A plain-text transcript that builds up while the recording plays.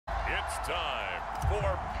It's time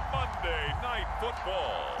for Monday Night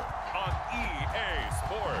Football on EA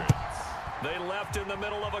Sports. They left in the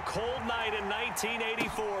middle of a cold night in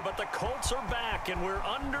 1984, but the Colts are back, and we're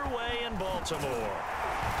underway in Baltimore.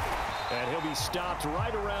 And he'll be stopped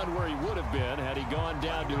right around where he would have been had he gone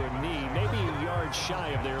down to a knee, maybe a yard shy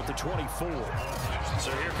of there at the 24.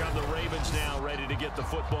 So here come the Ravens now, ready to get the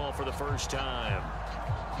football for the first time.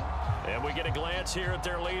 And we get a glance here at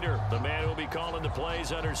their leader, the man who will be calling the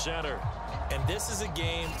plays under center. And this is a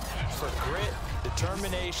game for grit,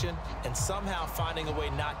 determination, and somehow finding a way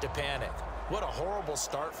not to panic. What a horrible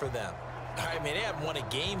start for them. I mean, they haven't won a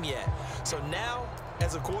game yet. So now,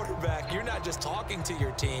 as a quarterback, you're not just talking to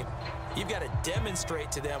your team. You've got to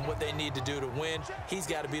demonstrate to them what they need to do to win. He's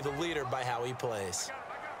got to be the leader by how he plays.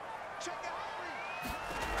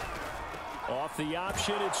 Off the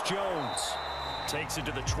option, it's Jones. Takes it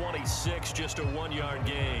to the 26, just a 1-yard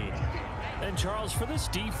gain. And, Charles, for this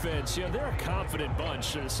defense, you know, they're a confident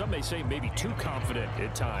bunch. Some may say maybe too confident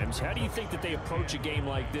at times. How do you think that they approach a game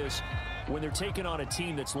like this when they're taking on a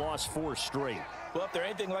team that's lost 4 straight? Well, if they're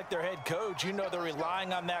anything like their head coach, you know they're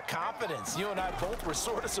relying on that confidence. You and I both were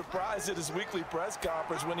sort of surprised at his weekly press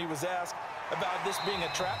conference when he was asked about this being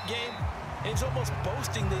a trap game. And he's almost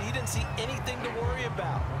boasting that he didn't see anything to worry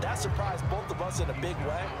about. That surprised both of us in a big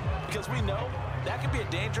way because we know that could be a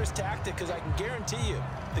dangerous tactic because I can guarantee you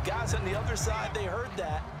the guys on the other side, they heard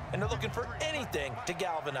that, and they're looking for anything to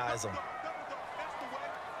galvanize them.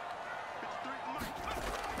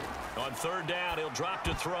 On third down, he'll drop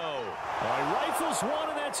to throw. Rifles one,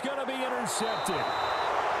 and that's going to be intercepted.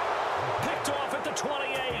 Picked off at the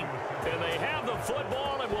 28. And they have the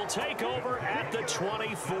football and will take over at the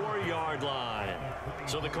 24-yard line.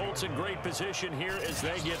 So the Colts in great position here as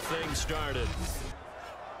they get things started.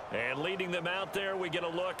 And leading them out there, we get a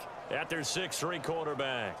look at their 6'3"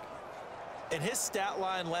 quarterback. And his stat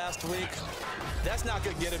line last week, that's not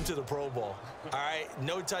going to get him to the Pro Bowl. All right,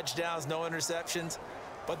 no touchdowns, no interceptions,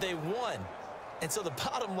 but they won. And so the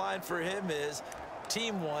bottom line for him is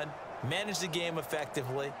team won, managed the game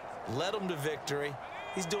effectively, led them to victory.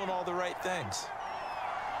 He's doing all the right things.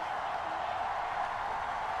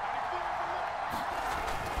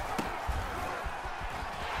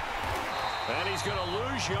 And he's going to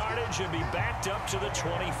lose yardage and be backed up to the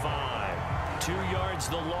 25. 2 yards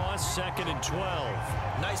the loss, 2nd and 12.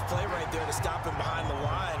 Nice play right there to stop him behind the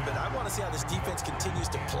line, but I want to see how this defense continues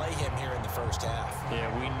to play him here in the first half. Yeah,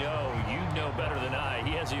 we know, you know better than I,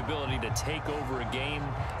 he has the ability to take over a game,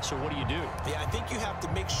 so what do you do? Yeah, I think you have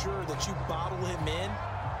to make sure that you bottle him in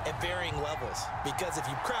at varying levels, because if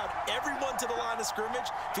you crowd everyone to the line of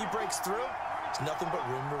scrimmage, if he breaks through, it's nothing but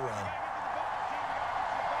room to run.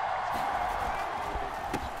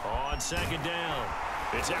 On 2nd down,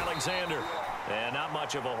 it's Alexander. And not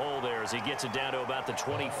much of a hole there as he gets it down to about the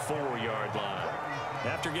 24-yard line.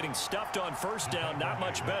 After getting stuffed on first down, not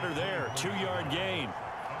much better there. 2-yard gain.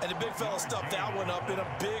 And the big fella stuffed that one up in a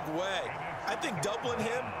big way. I think doubling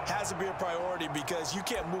him has to be a priority because you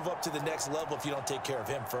can't move up to the next level if you don't take care of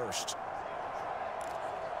him first.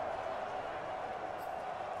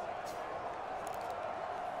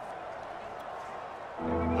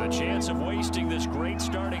 The chance of wasting this great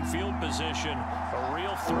starting field position, a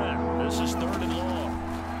real threat. This is 3rd and long.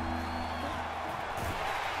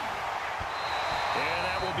 And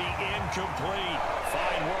that will be incomplete.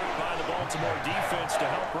 Fine work by the Baltimore defense to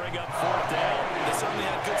help bring up 4th down. They certainly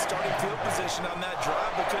had good starting field position on that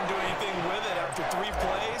drive, but couldn't do anything with it after 3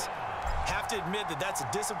 plays. Have to admit that that's a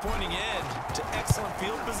disappointing end to excellent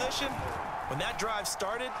field position. When that drive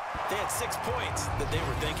started, they had 6 points that they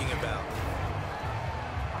were thinking about.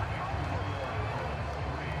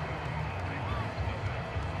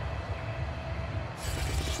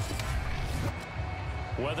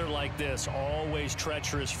 Weather like this, always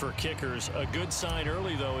treacherous for kickers. A good sign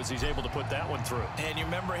early, though, as he's able to put that one through. And you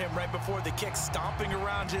remember him right before the kick stomping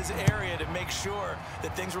around his area to make sure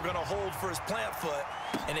that things were going to hold for his plant foot,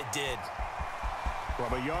 and it did.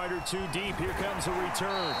 From a yard or 2 deep, here comes a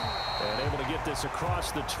return. And able to get this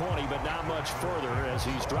across the 20, but not much further as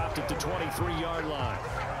he's dropped it to 23-yard line.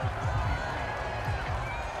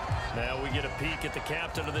 Now we get a peek at the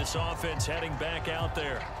captain of this offense heading back out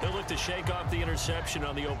there. He'll look to shake off the interception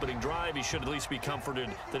on the opening drive. He should at least be comforted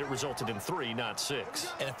that it resulted in 3, not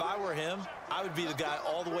 6. And if I were him, I would be the guy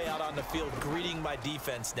all the way out on the field greeting my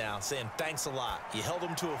defense now, saying thanks a lot. You held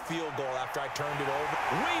him to a field goal after I turned it over.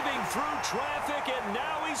 Weaving through traffic, and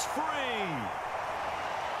now he's free.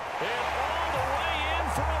 And all the way in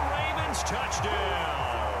for a Ravens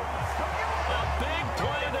touchdown. A big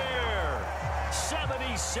play there.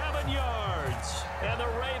 77 yards, and the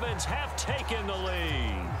Ravens have taken the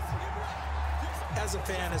lead. As a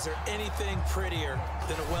fan, is there anything prettier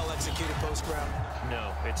than a well-executed post route?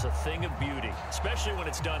 No, it's a thing of beauty, especially when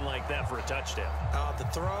it's done like that for a touchdown. The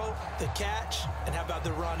throw, the catch, and how about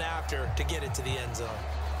the run after to get it to the end zone?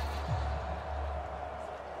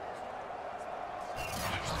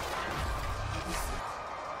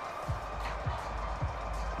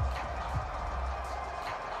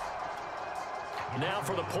 Now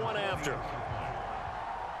for the point after.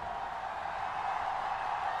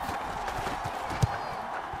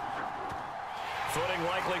 Footing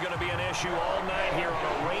likely going to be an issue all night here on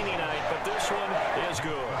a rainy night, but this one is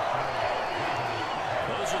good.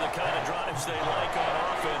 Those are the kind of drives they like on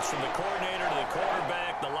offense, from the coordinator to the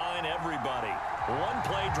quarterback, the line, everybody. One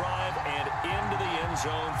play drive and into the end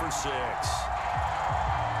zone for 6.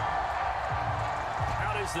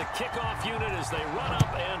 Out is the kickoff unit as they run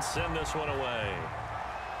up and send this one away.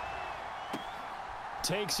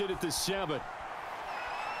 Takes it at the 7.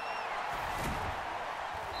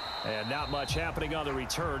 And not much happening on the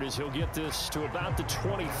return as he'll get this to about the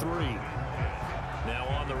 23. Now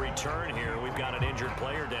on the return here, we've got an injured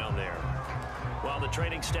player down there. While the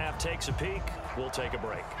training staff takes a peek, we'll take a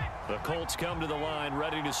break. The Colts come to the line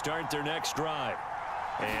ready to start their next drive.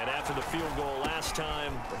 And after the field goal last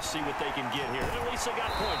time, let's see what they can get here. At least they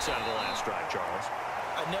got points out of the last drive, Charles.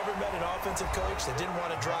 I never met an offensive coach that didn't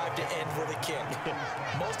want to drive to end with a kick.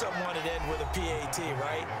 Most of them wanted to end with a PAT,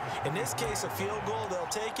 right? In this case, a field goal, they'll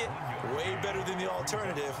take it. Way better than the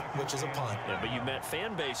alternative, which is a punt. Yeah, but you met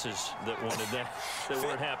fan bases that wanted that, that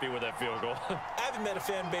weren't happy with that field goal. I haven't met a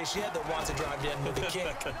fan base yet that wants to drive to end with a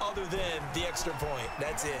kick other than the extra point.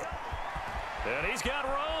 That's it. And he's got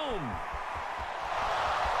room.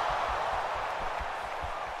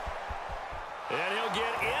 And he'll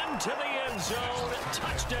get into the end zone.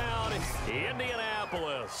 Touchdown,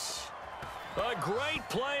 Indianapolis. A great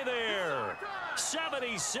play there.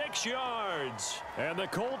 76 yards. And the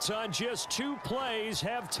Colts on just 2 plays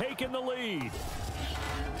have taken the lead.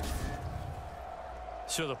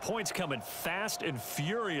 So the points coming fast and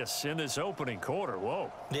furious in this opening quarter.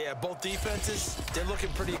 Whoa. Yeah, both defenses, they're looking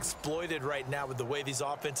pretty exploited right now with the way these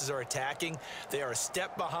offenses are attacking. They are a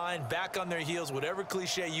step behind, back on their heels, whatever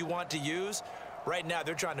cliche you want to use. Right now,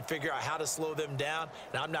 they're trying to figure out how to slow them down,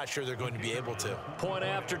 and I'm not sure they're going to be able to. Point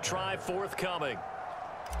after try forthcoming.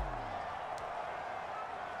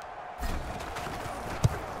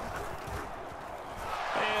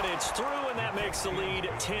 And it's through, and that makes the lead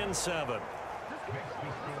 10-7.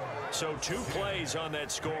 So 2 plays on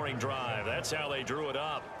that scoring drive. That's how they drew it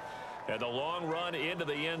up. And the long run into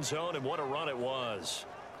the end zone, and what a run it was.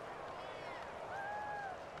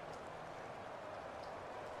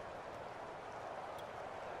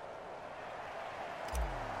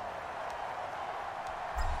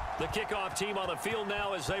 The kickoff team on the field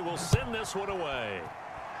now as they will send this one away.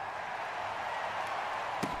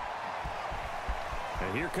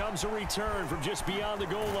 And here comes a return from just beyond the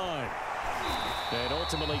goal line. And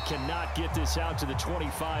ultimately cannot get this out to the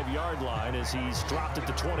 25-yard line as he's dropped at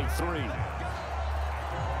the 23.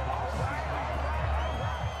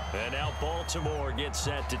 And now Baltimore gets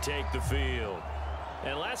set to take the field.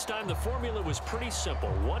 And last time the formula was pretty simple.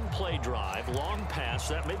 1 play drive, long pass.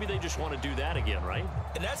 That maybe they just want to do that again, right?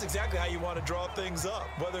 And that's exactly how you want to draw things up.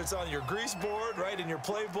 Whether it's on your grease board, right, in your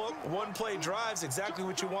playbook, 1 play drive's exactly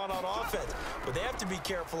what you want on offense. What they have to be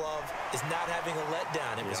careful of is not having a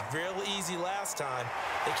letdown. It was real easy last time.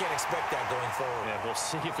 They can't expect that going forward. Yeah, we'll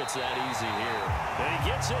see if it's that easy here. And he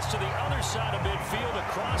gets this to the other side of midfield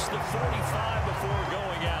across the 45 before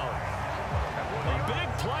going out. A big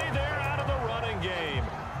play there out of the running game.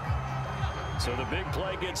 So the big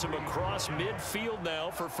play gets him across midfield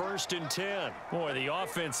now for 1st and 10. Boy, the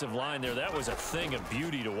offensive line there, that was a thing of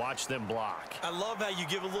beauty to watch them block. I love how you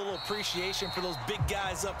give a little appreciation for those big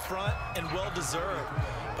guys up front, and well-deserved.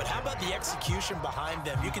 But how about the execution behind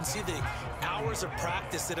them? You can see the hours of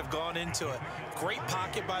practice that have gone into it. Great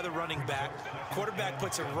pocket by the running back. Quarterback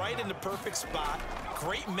puts it right in the perfect spot.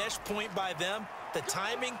 Great mesh point by them. The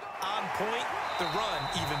timing on point, the run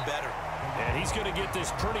even better. And he's going to get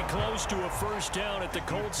this pretty close to a 1st down at the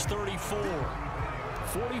Colts 34.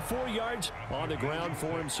 44 yards on the ground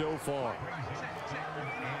for him so far.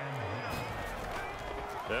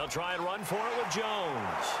 They'll try and run for it with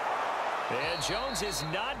Jones. And Jones is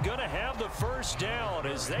not going to have the 1st down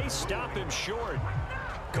as they stop him short.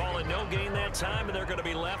 Call it no gain that time, and they're going to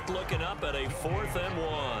be left looking up at a 4th and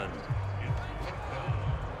 1.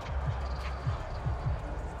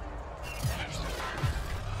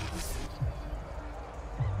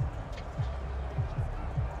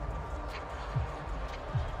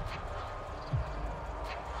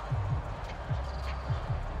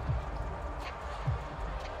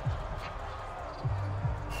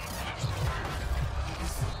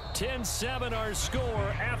 10-7 our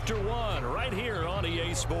score after one right here on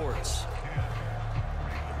EA Sports.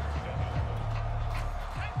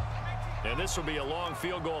 And this will be a long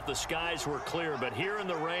field goal if the skies were clear. But here in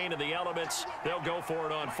the rain and the elements, they'll go for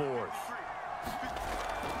it on fourth.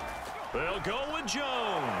 They'll go with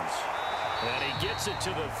Jones. And he gets it to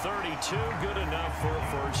the 32. Good enough for a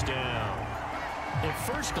first down. At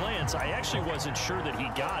first glance, I actually wasn't sure that he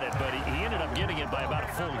got it, but he ended up getting it by about a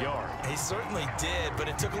full yard. He certainly did, but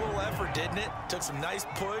it took a little effort, didn't it? Took some nice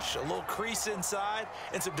push, a little crease inside,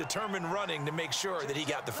 and some determined running to make sure that he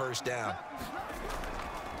got the first down.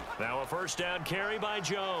 Now a first down carry by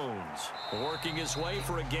Jones, working his way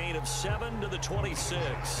for a gain of 7 to the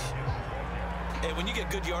 26. And when you get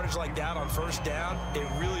good yardage like that on first down, it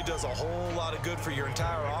really does a whole lot of good for your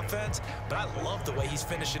entire offense. But I love the way he's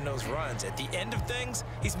finishing those runs. At the end of things,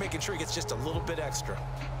 he's making sure he gets just a little bit extra.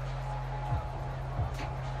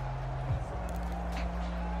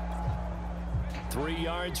 Three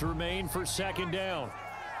yards remain for second down.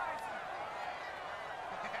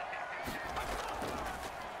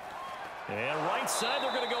 And right side,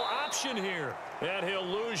 they're going to go option here. And he'll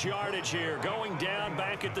lose yardage here, going down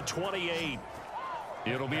back at the 28.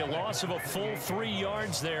 It'll be a loss of a full 3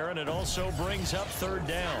 yards there, and it also brings up third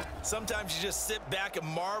down. Sometimes you just sit back and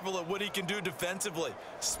marvel at what he can do defensively.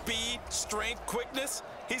 Speed, strength, quickness,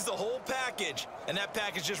 he's the whole package. And that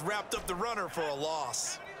package just wrapped up the runner for a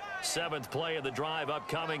loss. 7th play of the drive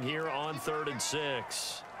upcoming here on 3rd and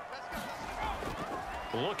 6.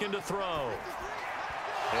 Looking to throw.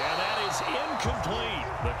 And that is incomplete.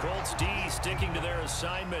 The Colts D sticking to their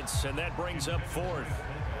assignments, and that brings up 4th.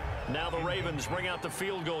 Now the Ravens bring out the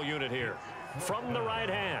field goal unit here. From the right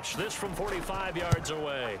hash, this from 45 yards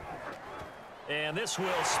away. And this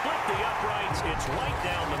will split the uprights. It's right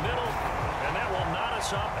down the middle, and that will knot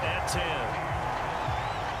us up at 10.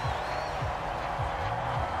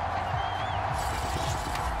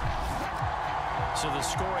 So the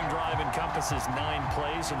scoring drive encompasses 9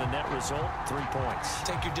 plays, and the net result, 3 points.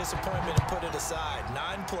 Take your disappointment and put it aside.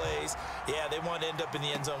 9 plays. Yeah, they want to end up in the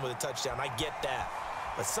end zone with a touchdown. I get that.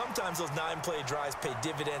 But sometimes those 9-play drives pay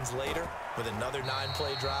dividends later with another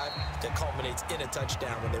 9-play drive that culminates in a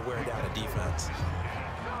touchdown when they wear down a defense.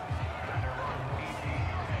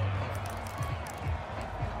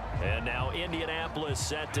 And now Indianapolis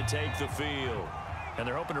set to take the field. And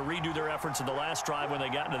they're hoping to redo their efforts in the last drive when they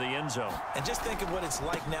got into the end zone. And just think of what it's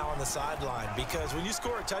like now on the sideline, because when you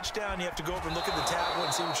score a touchdown, you have to go over and look at the tablet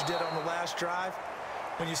and see what you did on the last drive.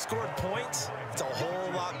 When you scored points, it's a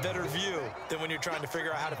whole lot better view than when you're trying to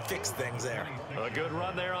figure out how to fix things there. A good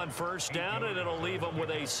run there on first down, and it'll leave them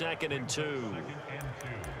with a 2nd and 2.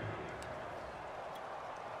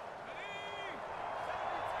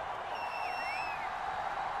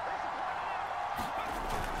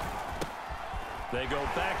 They go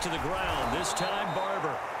back to the ground, this time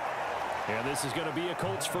Barber. And this is going to be a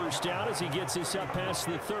Colts first down as he gets this up past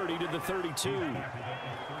the 30 to the 32.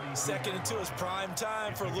 2nd and 2 is prime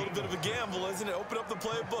time for a little bit of a gamble, isn't it? Open up the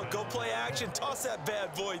playbook, go play action, toss that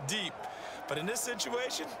bad boy deep. But in this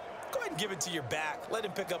situation, go ahead and give it to your back. Let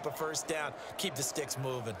him pick up a first down, keep the sticks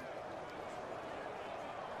moving.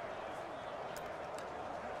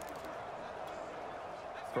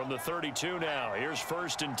 From the 32 now, here's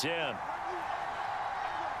 1st and 10.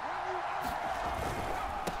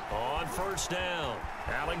 On first down,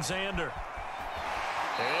 Alexander.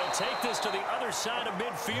 They'll take this to the other side of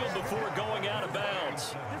midfield before going out of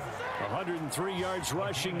bounds. 103 yards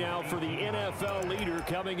rushing now for the NFL leader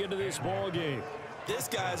coming into this ball game. This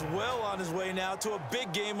guy's well on his way now to a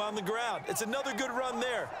big game on the ground. It's another good run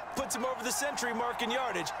there. Puts him over the century mark in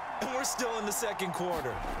yardage, and we're still in the 2nd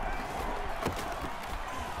quarter.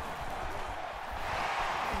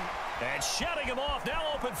 And shutting him off, now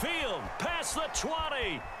open field, past the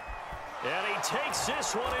 20. And he takes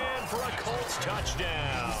this one in for a Colts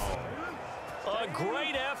touchdown. A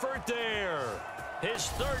great effort there. His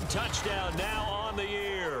 3rd touchdown now on the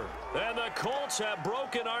year. And the Colts have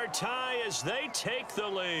broken our tie as they take the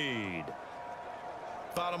lead.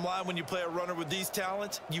 Bottom line, when you play a runner with these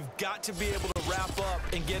talents, you've got to be able to wrap up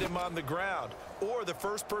and get him on the ground. Or the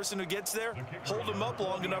first person who gets there, hold him up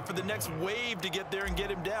long enough for the next wave to get there and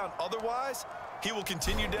get him down. Otherwise, he will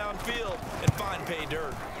continue downfield and find pay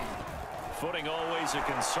dirt. Footing always a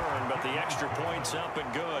concern, but the extra point's up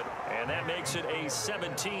and good. And that makes it a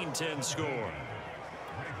 17-10 score.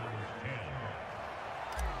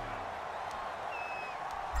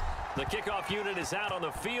 The kickoff unit is out on the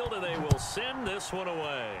field, and they will send this one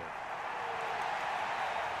away.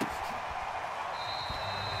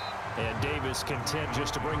 And Davis content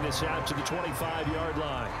just to bring this out to the 25-yard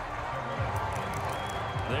line.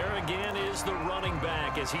 There again is the running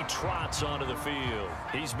back as he trots onto the field.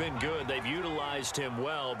 He's been good. They've utilized him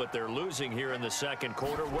well, but they're losing here in the second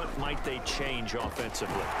quarter. What might they change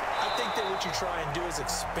offensively? I think that what you try and do is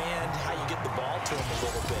expand how you get the ball to him a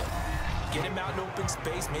little bit. Get him out in open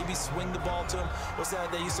space, maybe swing the ball to him. What's that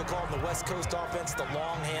they used to call in the West Coast offense, the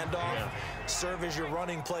long handoff? Yeah. Serve as your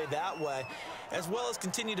running play that way, as well as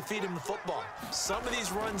continue to feed him the football. Some of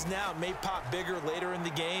these runs now may pop bigger later in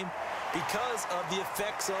the game because of the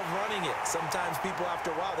effects of running it. Sometimes people,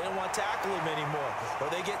 after a while, they don't want to tackle him anymore, or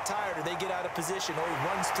they get tired, or they get out of position, or he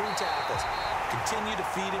runs through tackles. Continue to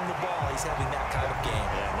feed him the ball. He's having that kind of game.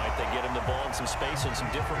 Yeah, might they get him the ball in some space in some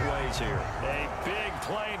different ways here. A big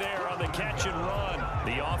play there on the catch and run.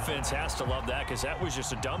 The offense has to love that because that was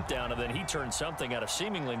just a dump down, and then he turned something out of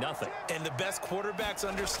seemingly nothing. And the best quarterbacks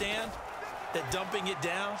understand that dumping it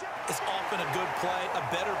down is often a good play, a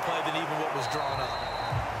better play than even what was drawn up.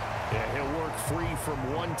 Yeah, he'll work free from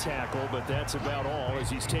one tackle, but that's about all as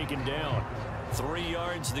he's taken down. 3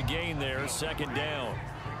 yards the gain there, second down.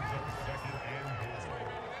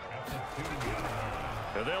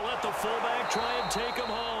 And they'll let the fullback try and take him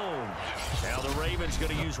home. Now the Ravens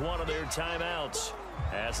going to use one of their timeouts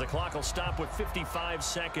as the clock will stop with 55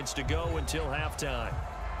 seconds to go until halftime.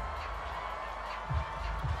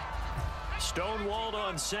 Stonewalled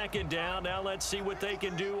on second down. Now let's see what they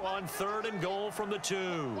can do on 3rd and goal from the 2.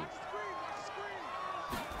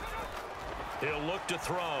 He'll look to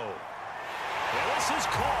throw. And this is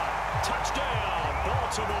caught. Touchdown,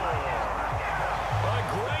 Baltimore. A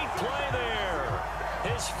great play there.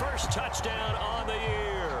 His first touchdown on the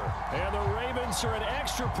year. And the Ravens are an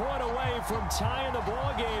extra point away from tying the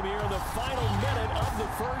ball game here in the final minute of the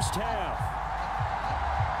first half.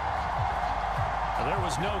 There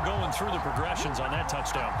was no going through the progressions on that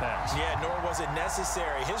touchdown pass. Yeah, nor was it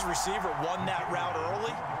necessary. His receiver won that route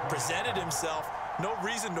early, presented himself. No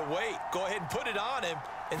reason to wait. Go ahead and put it on him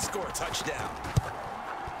and score a touchdown.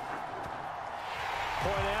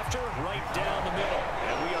 Point after, right down the middle.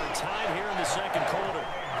 And we are tied here in the second quarter.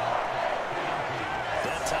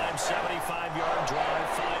 That time, 75-yard drive,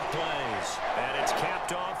 5 plays. And it's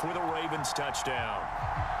capped off with a Ravens touchdown.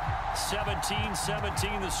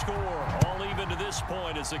 17-17 the score. All even to this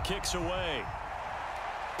point as the kick's away.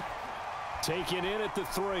 Taken in at the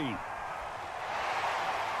 3.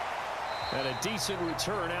 And a decent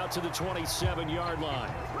return out to the 27-yard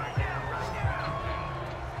line.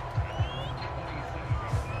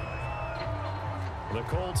 The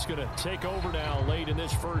Colts going to take over now late in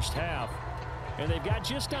this first half. And they've got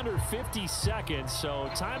just under 50 seconds, so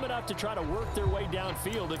time enough to try to work their way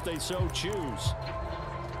downfield if they so choose.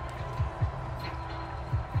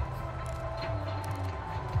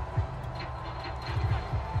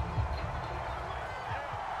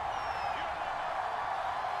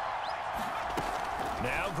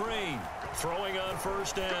 Now Green throwing on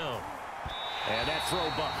first down. And that throw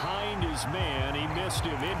behind his man, he missed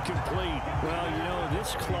him, incomplete. Well, you know,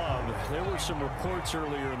 this club, there were some reports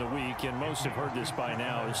earlier in the week, and most have heard this by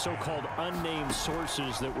now, so-called unnamed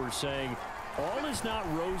sources that were saying all is not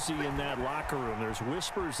rosy in that locker room. There's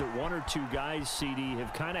whispers that 1 or 2 guys, CD,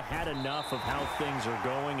 have kind of had enough of how things are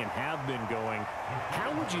going and have been going.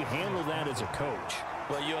 How would you handle that as a coach?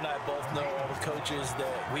 Well, you and I both know all the coaches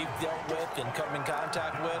that we've dealt with and come in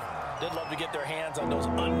contact with. They'd love to get their hands on those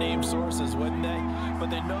unnamed sources, wouldn't they?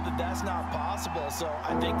 But they know that that's not possible. So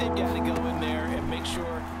I think they've got to go in there and make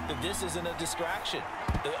sure that this isn't a distraction.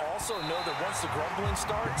 They also know that once the grumbling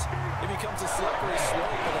starts, it becomes a slippery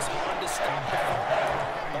slope and it's hard to stop the fall.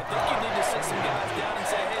 I think you need to sit some guys down and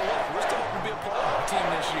say, hey, look, we're still hoping to be a playoff team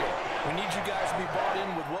this year. We need you guys to be bought in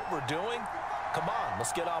with what we're doing. Come on,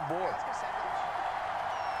 let's get on board.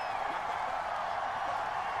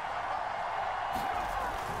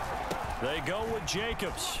 They go with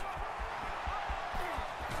Jacobs.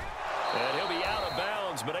 And he'll be out of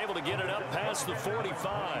bounds, but able to get it up past the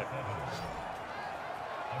 45.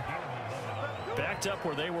 Backed up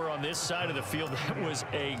where they were on this side of the field. That was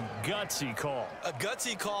a gutsy call. A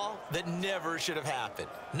gutsy call that never should have happened.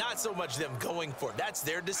 Not so much them going for it. That's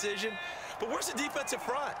their decision. But where's the defensive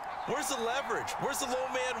front? Where's the leverage? Where's the low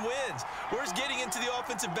man wins? Where's getting into the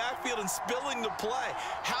offensive backfield and spilling the play?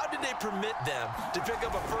 How did they permit them to pick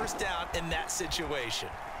up a first down in that situation?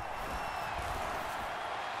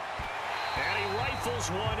 And he rifles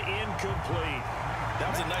one incomplete. That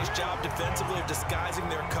was a nice job defensively of disguising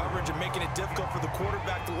their coverage and making it difficult for the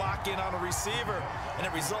quarterback to lock in on a receiver, and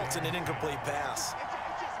it results in an incomplete pass.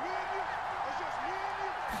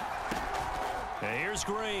 And here's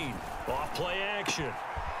Green. Off play action.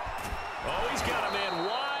 Oh, he's got a man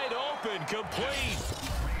wide open, complete.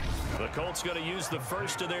 The Colts going to use the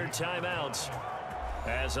first of their timeouts.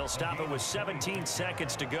 as they'll stop it with 17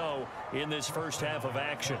 seconds to go in this first half of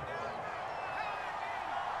action.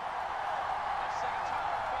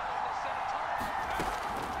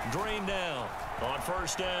 Drain down on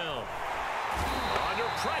first down. Under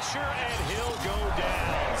pressure, and he'll go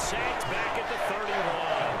down. Sacked back at the 31.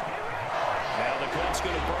 Now the Colts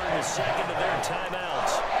going to burn the second of their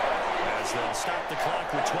timeouts as they'll stop the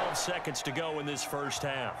clock with 12 seconds to go in this first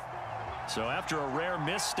half. So after a rare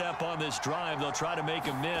misstep on this drive, they'll try to make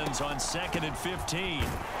amends on 2nd and 15.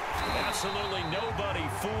 Absolutely nobody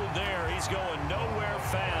fooled there. He's going nowhere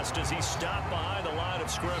fast as he's stopped behind the line of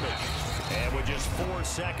scrimmage. And with just 4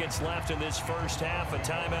 seconds left in this first half, a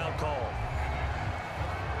timeout call.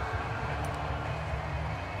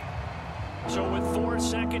 So with 4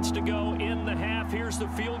 seconds to go in the half, here's the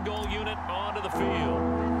field goal unit onto the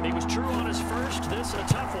field. He was true on his first. This a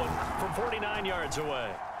tough one from 49 yards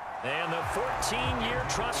away. And the 14-year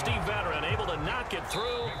trusty veteran able to knock it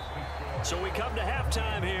through. So we come to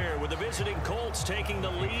halftime here with the visiting Colts taking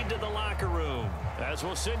the lead to the locker room. As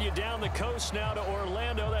we'll send you down the coast now to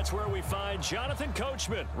Orlando, that's where we find Jonathan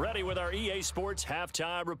Coachman ready with our EA Sports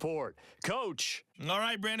Halftime Report. Coach. All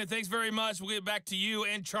right, Brandon, thanks very much. We'll get back to you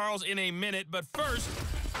and Charles in a minute. But first,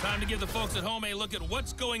 time to give the folks at home a look at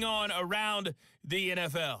what's going on around the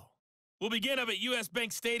NFL. We'll begin up at U.S.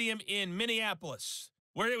 Bank Stadium in Minneapolis,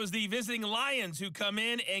 where it was the visiting Lions who come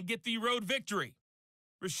in and get the road victory.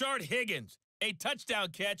 Rashard Higgins, a touchdown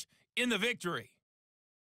catch in the victory.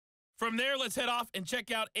 From there, let's head off and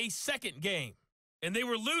check out a second game. And they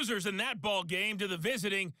were losers in that ball game to the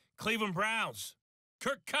visiting Cleveland Browns.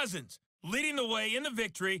 Kirk Cousins leading the way in the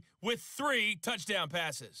victory with 3 touchdown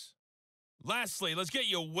passes. Lastly, let's get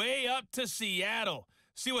you way up to Seattle.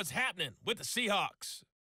 See what's happening with the Seahawks.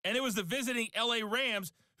 And it was the visiting LA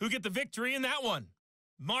Rams who get the victory in that one.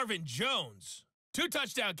 Marvin Jones, 2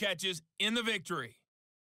 touchdown catches in the victory.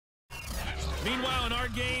 Meanwhile, in our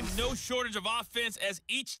game, no shortage of offense as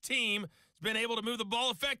each team has been able to move the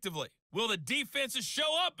ball effectively. Will the defenses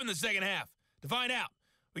show up in the second half? To find out,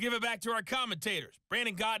 we give it back to our commentators,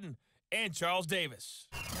 Brandon Cotton and Charles Davis.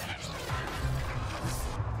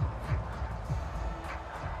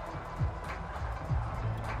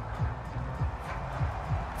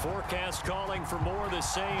 Forecast calling for more of the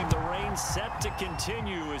same. The rain set to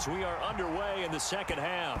continue as we are underway in the second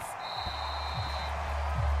half.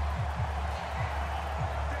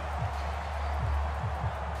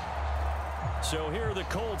 So here are the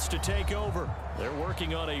Colts to take over. They're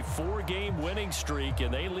working on a 4-game winning streak,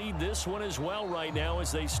 and they lead this one as well right now as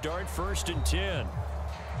they start 1st and 10.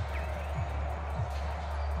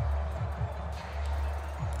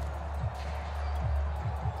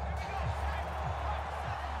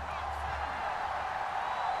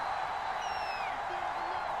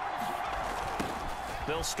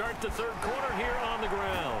 They'll start the third quarter here on the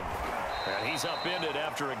ground. And he's upended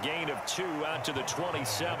after a gain of 2 out to the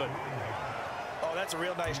 27. Oh, that's a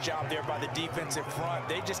real nice job there by the defensive front.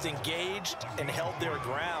 They just engaged and held their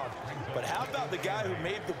ground. But how about the guy who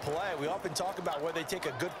made the play? We often talk about whether they take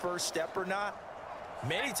a good first step or not.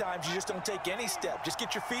 Many times you just don't take any step. Just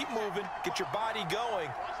get your feet moving, get your body going,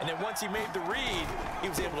 and then once he made the read, he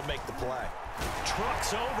was able to make the play.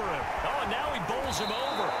 Trucks over him. Oh, now he bowls him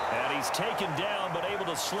over. And he's taken down, but able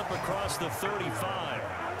to slip across the 35.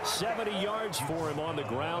 70 yards for him on the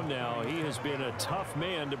ground now. He has been a tough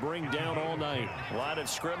man to bring down all night. Line of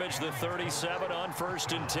scrimmage, the 37 on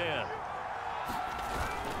 1st and 10.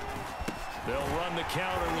 They'll run the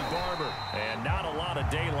counter with Barber. And not a lot of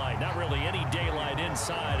daylight. Not really any daylight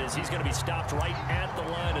inside as he's going to be stopped right at the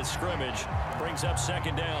line of scrimmage. Brings up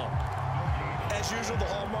 2nd down. As usual, the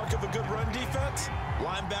hallmark of a good run defense,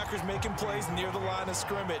 linebackers making plays near the line of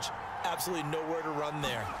scrimmage. Absolutely nowhere to run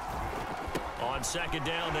there. On 2nd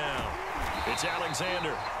down now, it's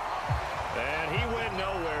Alexander. And he went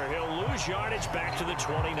nowhere. He'll lose yardage back to the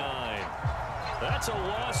 29. That's a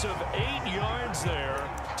loss of 8 yards there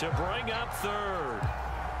to bring up 3rd.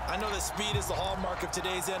 I know that speed is the hallmark of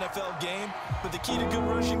today's NFL game, but the key to good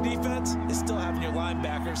rushing defense is still having your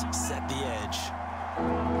linebackers set the edge.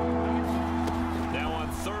 Now on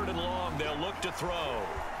 3rd and long, they'll look to throw.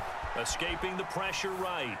 Escaping the pressure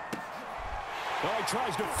right. Oh, he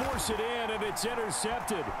tries to force it in, and it's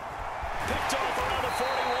intercepted. Picked off around the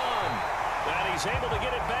 41. And he's able to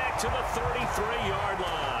get it back to the 33-yard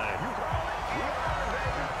line.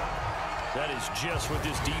 That is just what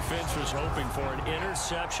this defense was hoping for, an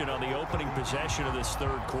interception on the opening possession of this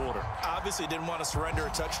 3rd quarter. Obviously didn't want to surrender a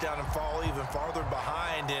touchdown and fall even farther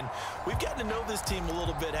behind, and we've gotten to know this team a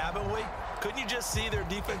little bit, haven't we? Couldn't you just see their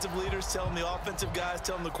defensive leaders telling the offensive guys,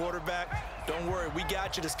 telling the quarterback, don't worry, we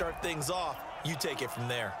got you to start things off. You take it from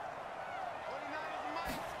there.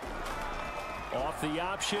 Off the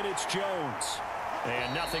option, it's Jones.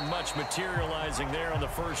 And nothing much materializing there on the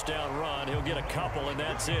first down run. He'll get a couple, and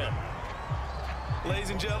that's it.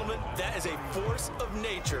 Ladies and gentlemen, that is a force of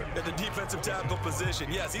nature at the defensive tackle position.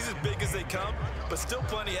 Yes, he's as big as they come, but still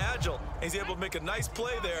plenty agile. And he's able to make a nice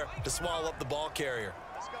play there to swallow up the ball carrier.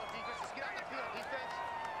 Let's go, defense. Let's get on the field,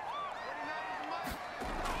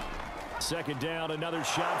 defense. Second down, another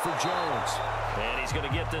shot for Jones. And he's going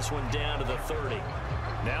to get this one down to the 30.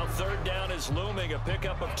 Now third down is looming, a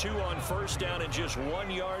pickup of 2 on first down and just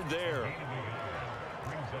 1 yard there.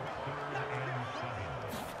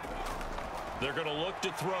 They're going to look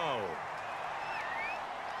to throw.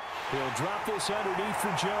 He'll drop this underneath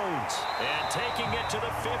for Jones. And taking it to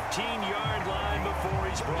the 15-yard line before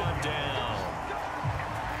he's brought down.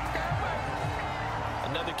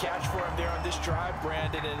 Another catch for him there on this drive,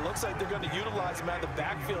 Brandon, and it looks like they're going to utilize him out of the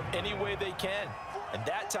backfield any way they can. And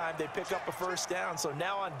that time they pick up a first down. So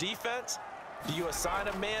now on defense, do you assign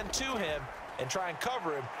a man to him and try and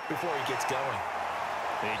cover him before he gets going?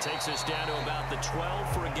 He takes us down to about the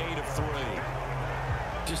 12 for a gain of 3.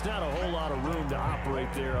 Just not a whole lot of room to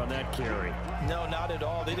operate there on that carry. No, not at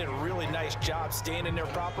all. They did a really nice job staying in their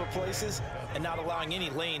proper places and not allowing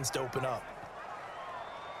any lanes to open up.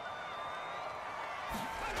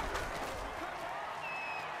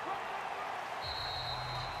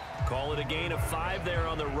 Call it a gain of 5 there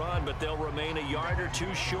on the run, but they'll remain a yard or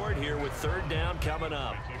 2 short here with third down coming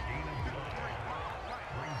up.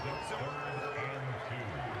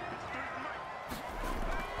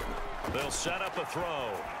 They'll set up a throw.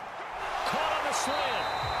 Caught on the slant.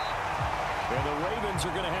 And the Ravens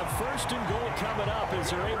are going to have first and goal coming up as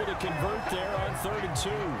they're able to convert there on 3rd and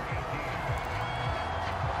 2.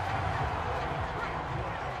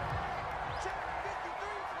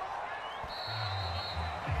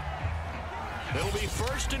 It'll be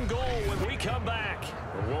first and goal when we come back.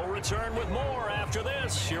 We'll return with more after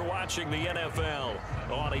this. You're watching the NFL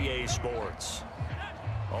on EA Sports.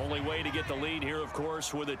 Only way to get the lead here, of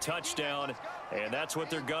course, with a touchdown, and that's what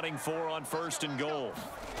they're gunning for on first and goal.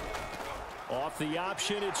 Off the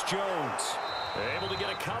option, it's Jones. Able to get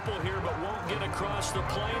a couple here, but won't get across the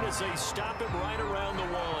plane as they stop him right around the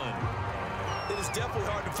 1. It is definitely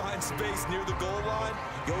hard to find space near the goal line.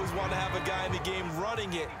 You always want to have a guy in the game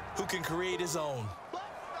running it who can create his own.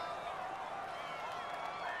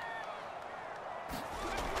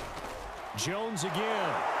 Jones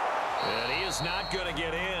again. And he is not going to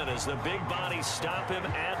get in as the big bodies stop him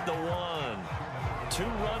at the 1. 2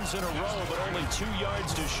 runs in a row, but only 2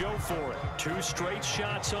 yards to show for it. 2 straight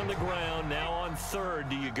shots on the ground. Now on 3rd,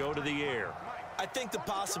 do you go to the air? I think the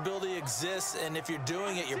possibility exists, and if you're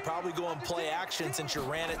doing it, you're probably going play action since you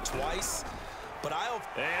ran it twice. But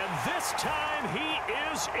and this time he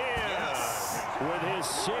is in. Yes. With his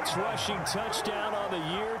 6th rushing touchdown on the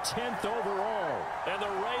year, 10th overall. And the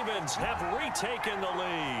Ravens have retaken the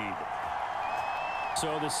lead.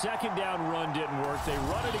 So the second down run didn't work. They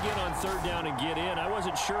run it again on 3rd down and get in. I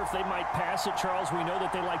wasn't sure if they might pass it, Charles. We know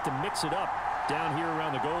that they like to mix it up down here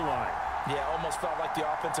around the goal line. Yeah, almost felt like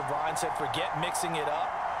the offensive line said, forget mixing it up.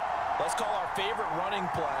 Let's call our favorite running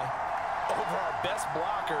play over our best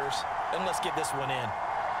blockers, and let's get this one in.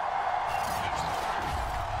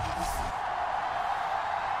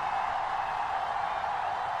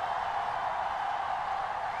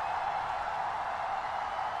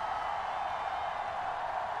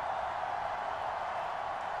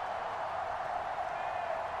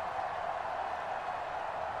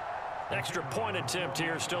 Extra point attempt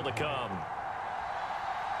here still to come.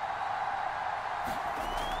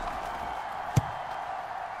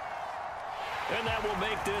 And that will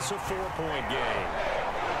make this a 4-point game.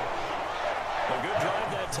 A good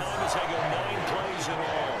drive that time as they go 9 plays in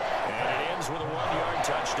all. And it ends with a 1-yard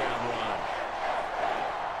touchdown run.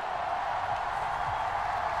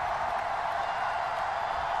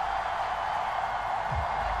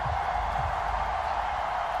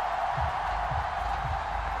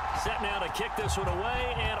 Set now to kick this one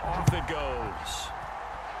away, and off it goes.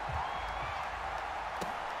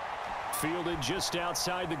 Fielded just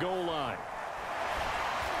outside the goal line.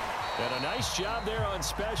 And a nice job there on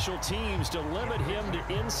special teams to limit him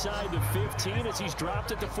to inside the 15 as he's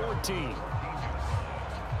dropped at the 14.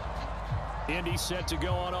 Indy set to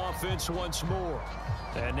go on offense once more.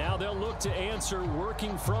 And now they'll look to answer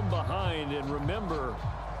working from behind. And remember,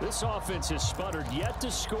 this offense has sputtered yet to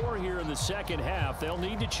score here in the second half. They'll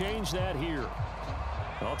need to change that here.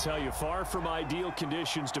 I'll tell you, far from ideal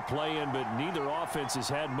conditions to play in, but neither offense has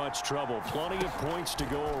had much trouble. Plenty of points to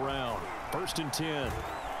go around. 1st and 10.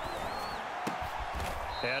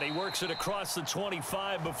 And he works it across the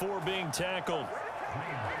 25 before being tackled.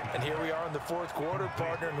 And here we are in the fourth quarter,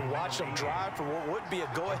 partner, and watch them drive for what would be a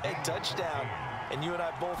go-ahead touchdown. And you and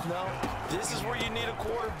I both know this is where you need a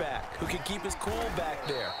quarterback who can keep his cool back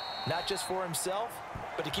there. Not just for himself,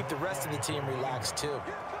 but to keep the rest of the team relaxed too.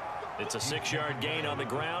 It's a 6-yard gain on the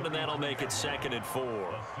ground, and that'll make it 2nd and 4.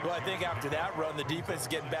 Well, I think after that run, the defense is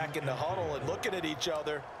getting back in the huddle and looking at each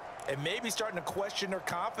other and maybe starting to question their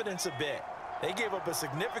confidence a bit. They gave up a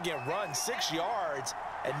significant run, 6 yards,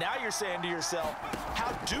 and now you're saying to yourself,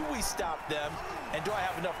 how do we stop them, and do I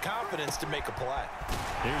have enough confidence to make a play?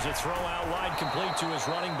 Here's a throw out wide, complete to his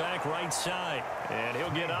running back right side, and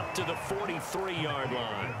he'll get up to the 43-yard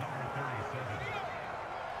line.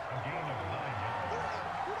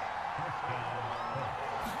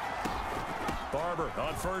 Barber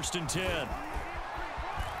on 1st and 10.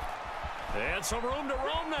 And some room to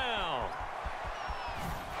roam now.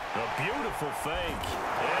 A beautiful fake.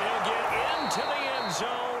 And he'll get into the end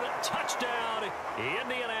zone. Touchdown,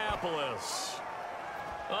 Indianapolis.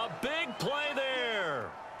 A big play there.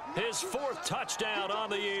 His 4th touchdown on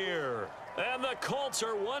the year. And the Colts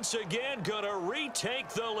are once again going to retake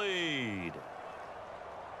the lead.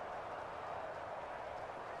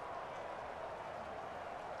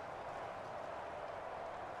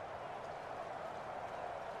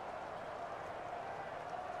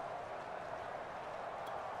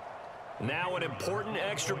 Now an important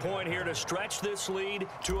extra point here to stretch this lead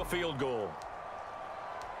to a field goal.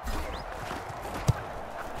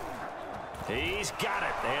 He's got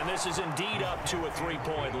it, and this is indeed up to a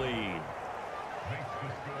 3-point lead.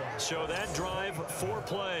 So that drive, 4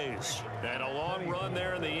 plays, and a long run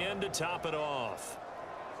there in the end to top it off.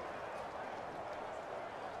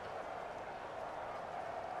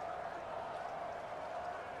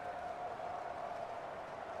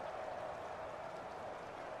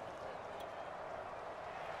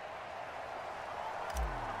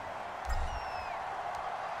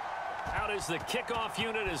 Out is the kickoff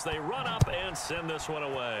unit as they run up and send this one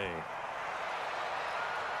away.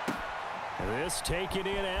 This taken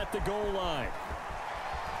in at the goal line.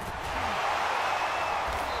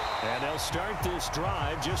 And they'll start this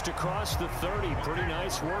drive just across the 30. Pretty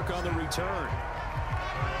nice work on the return.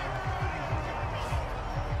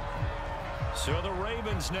 So the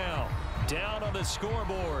Ravens now down on the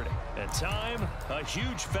scoreboard. And time, a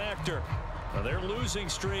huge factor. Their losing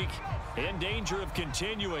streak in danger of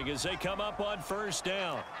continuing as they come up on 1st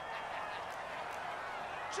down.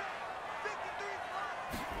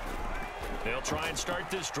 They'll try and start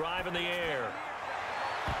this drive in the air.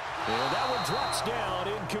 And that one drops down,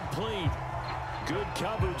 incomplete. Good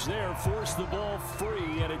coverage there, forced the ball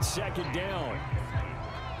free, and it's 2nd down.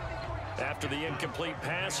 After the incomplete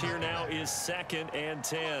pass, here now is 2nd and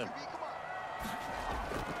 10.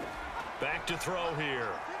 Back to throw here.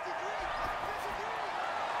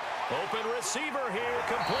 Open receiver here,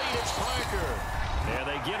 complete, it's Parker. And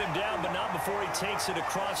they get him down, but not before he takes it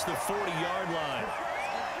across the 40-yard line.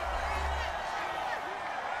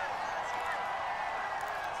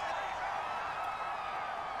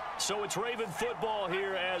 So it's Raven football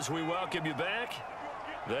here as we welcome you back.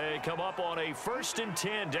 They come up on a 1st and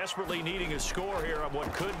 10, desperately needing a score here on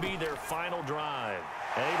what could be their final drive.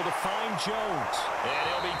 Able to find Jones. And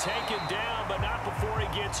he'll be taken down, but not before he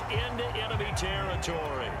gets into enemy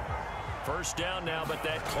territory. 1st down now, but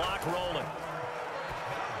that clock rolling.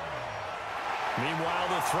 Meanwhile,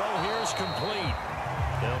 the throw here is complete.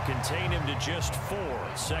 They'll contain him to just 4.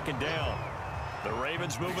 2nd down. The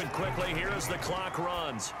Ravens moving quickly here as the clock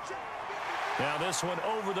runs. Now this one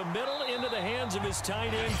over the middle into the hands of his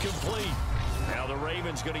tight end, complete. Now the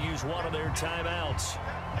Ravens going to use one of their timeouts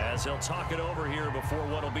as they'll talk it over here before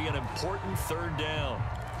what will be an important 3rd down.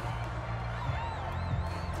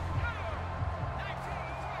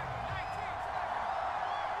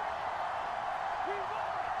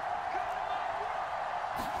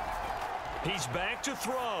 He's back to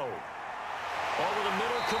throw. Over the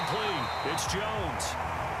middle, complete. It's Jones.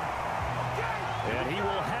 And he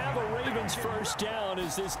will have a Ravens 1st down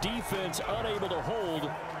as this defense unable to hold.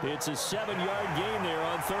 It's a 7-yard gain there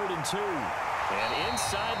on 3rd and 2. And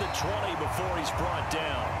inside the 20 before he's brought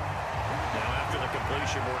down. Now after the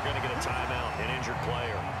completion, we're going to get a timeout, an injured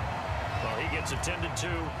player. Well, he gets attended to.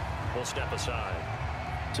 We'll step aside.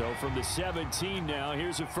 So from the 17 now,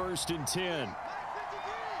 here's a 1st and 10.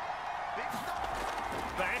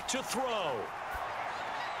 Back to throw.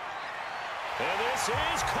 And this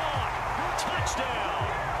is caught. Touchdown.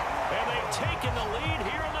 And they've taken the lead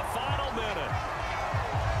here in the final minute.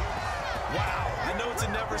 Wow, I know it's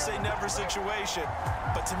a never-say-never situation,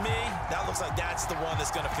 but to me, that looks like that's the one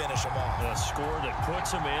that's going to finish them off. A score that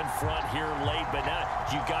puts them in front here late, but now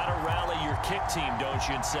you got to rally your kick team, don't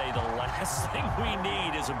you, and say the last thing we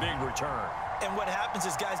need is a big return. And what happens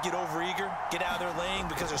is guys get overeager, get out of their lane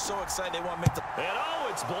because they're so excited they want to make the... And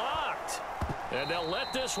oh, it's blocked. And they'll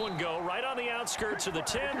let this one go right on the outskirts of the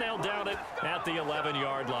 10. They'll down it at the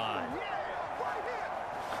 11-yard line.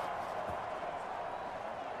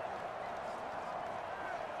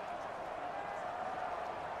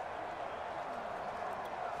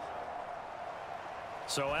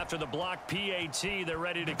 So after the block PAT, they're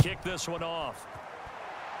ready to kick this one off.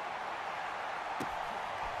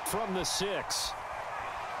 From the 6.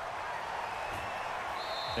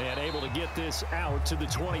 And able to get this out to the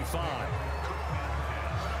 25.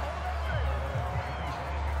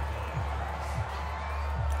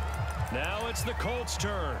 Now it's the Colts'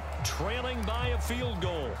 turn, trailing by a field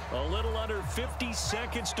goal. A little under 50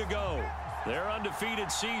 seconds to go. Their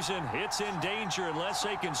undefeated season, it's in danger unless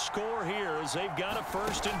they can score here as they've got a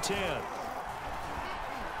 1st and 10.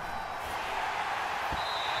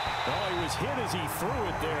 Oh, he was hit as he threw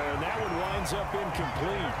it there, and that one winds up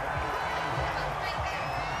incomplete.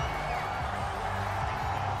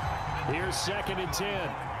 Here's 2nd and 10.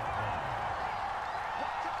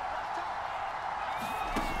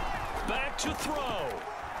 Back to throw.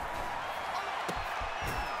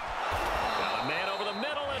 Got a man over the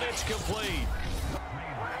middle, and it's complete.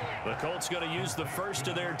 The Colts going to use the first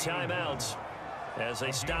of their timeouts as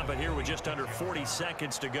they stop it here with just under 40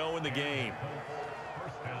 seconds to go in the game.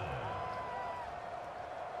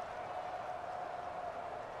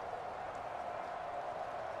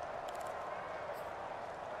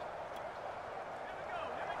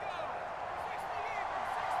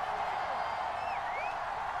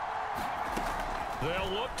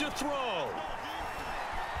 They'll look to throw.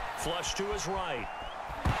 Flush to his right.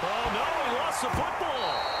 Oh, no, he lost the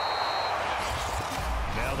football.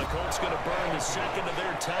 Now the Colts going to burn the second of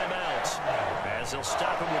their timeouts as they'll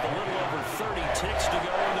stop him with a little over 30 ticks to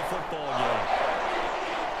go in the football game.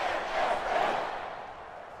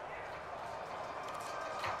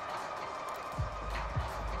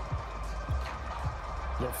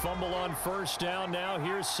 The fumble on 1st down. Now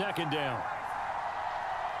here's 2nd down.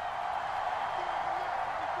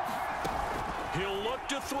 He'll look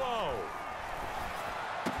to throw.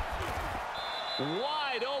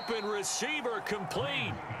 Wide open receiver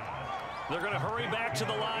complete. They're going to hurry back to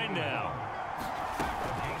the line now.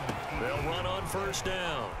 They'll run on 1st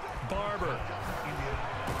down. Barber.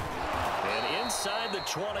 And inside the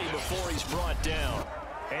 20 before he's brought down.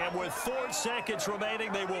 And with 4 seconds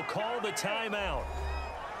remaining, they will call the timeout.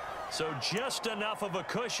 So just enough of a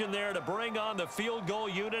cushion there to bring on the field goal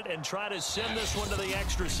unit and try to send this one to the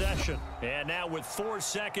extra session. And now with 4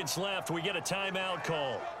 seconds left, we get a timeout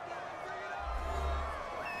call.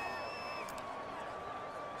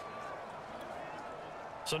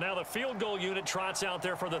 So now the field goal unit trots out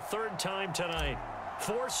there for the 3rd time tonight.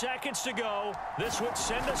 4 seconds to go. This would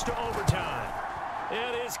send us to overtime.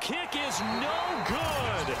 And his kick is no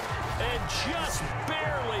good. And just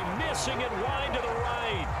barely missing it wide to the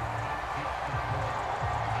right.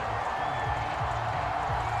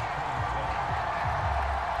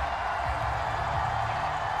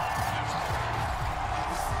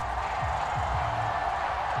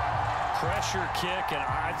 Pressure kick, and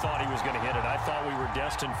I thought he was going to hit it. I thought we were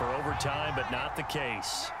destined for overtime, but not the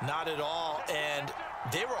case. Not at all, and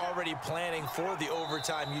they were already planning for the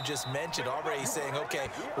overtime you just mentioned, already saying, okay,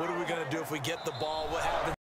 what are we going to do if we get the ball? What happens?